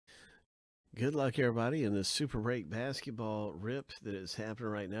Good luck, everybody, in this super break basketball rip that is happening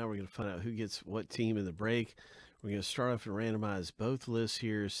right now. We're going to find out who gets what team in the break. We're going to start off and randomize both lists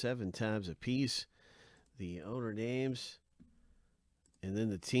here 7 times a piece. The owner names and then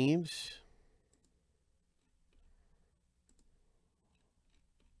the teams.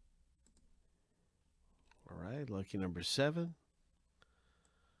 All right, lucky number 7.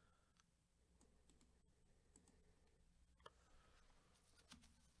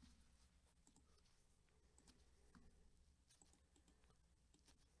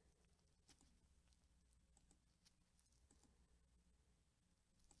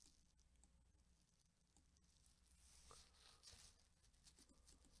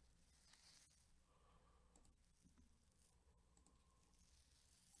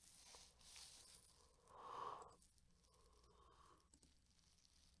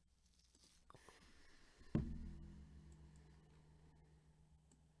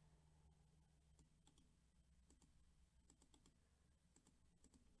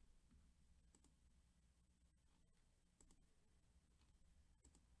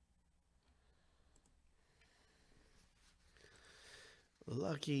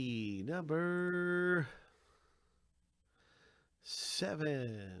 Lucky number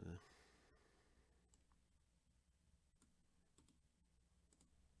 7.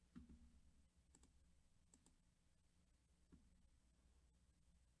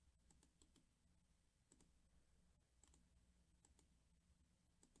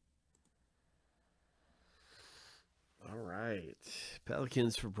 All right.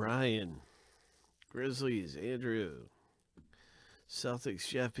 Pelicans for Brian. Grizzlies, Andrew. Celtics,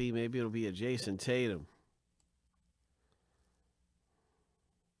 Jeff P. Maybe it'll be a Jason Tatum.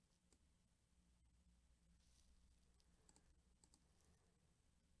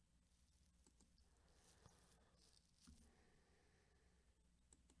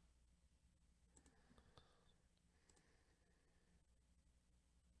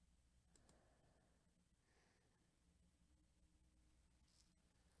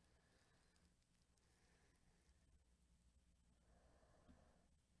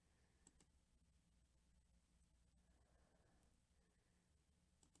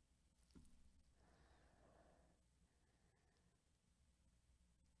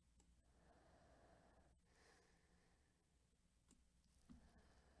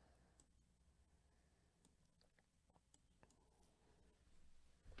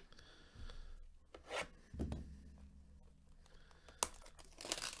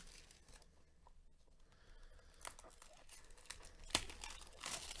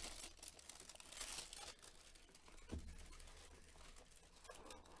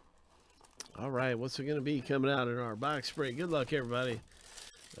 All right, what's it going to be coming out in our box break? Good luck, everybody.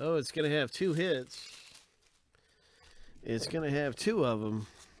 Oh, it's going to have 2 hits. It's going to have 2 of them.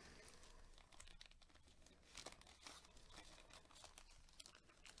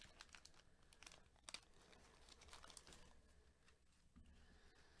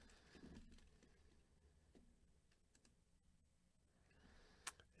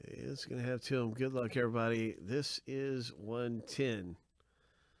 It's going to have 2 of them. Good luck, everybody. This is 110.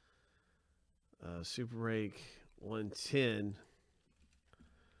 Super Break 110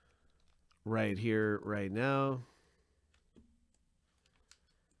 right here, right now.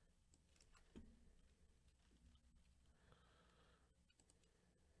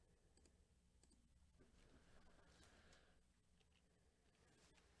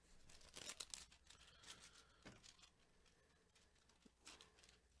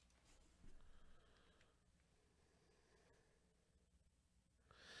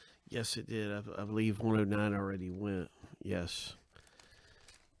 Yes, it did. I believe 109 already went. Yes.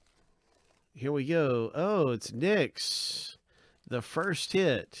 Here we go. Oh, it's Knicks. The first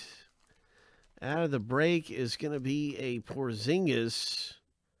hit out of the break is going to be a Porzingis.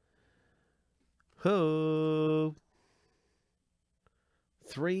 Ho.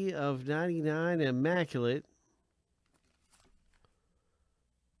 3 of 99, immaculate.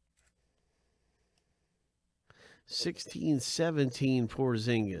 $16.17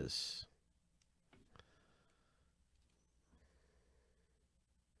 Porzingis.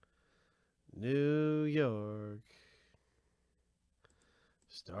 New York.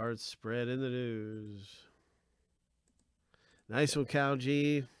 Starts spreading the news. Nice one, Cal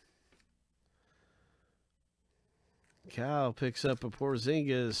G. Cal picks up a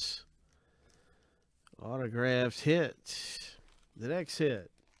Porzingis autographed hit. The next hit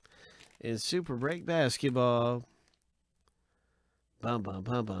in Super Break Basketball. Bum, bum,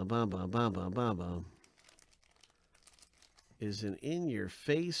 bum, bum, bum, bum, bum, bum, bum, bum. Is an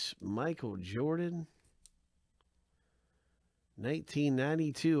in-your-face Michael Jordan.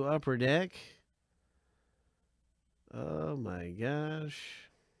 1992 Upper Deck. Oh my gosh.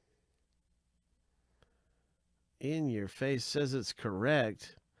 In your face says it's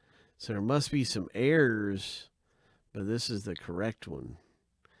correct. So there must be some errors, but this is the correct one.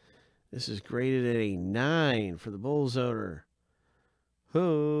 This is graded at a 9 for the Bulls owner.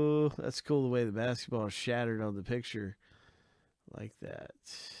 Oh, that's cool the way the basketball is shattered on the picture like that.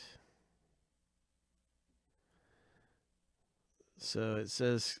 So it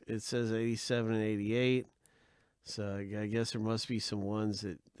says 87 and 88. So I guess there must be some ones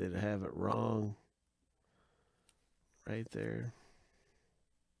that have it wrong right there.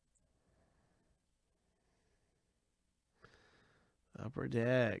 Upper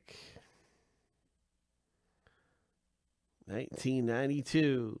Deck.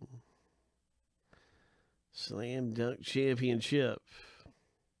 1992 Slam Dunk Championship.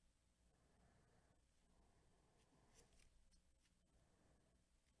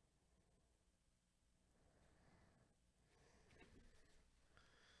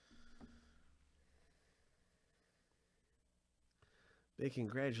 Big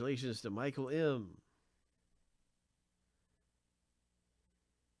congratulations to Michael M.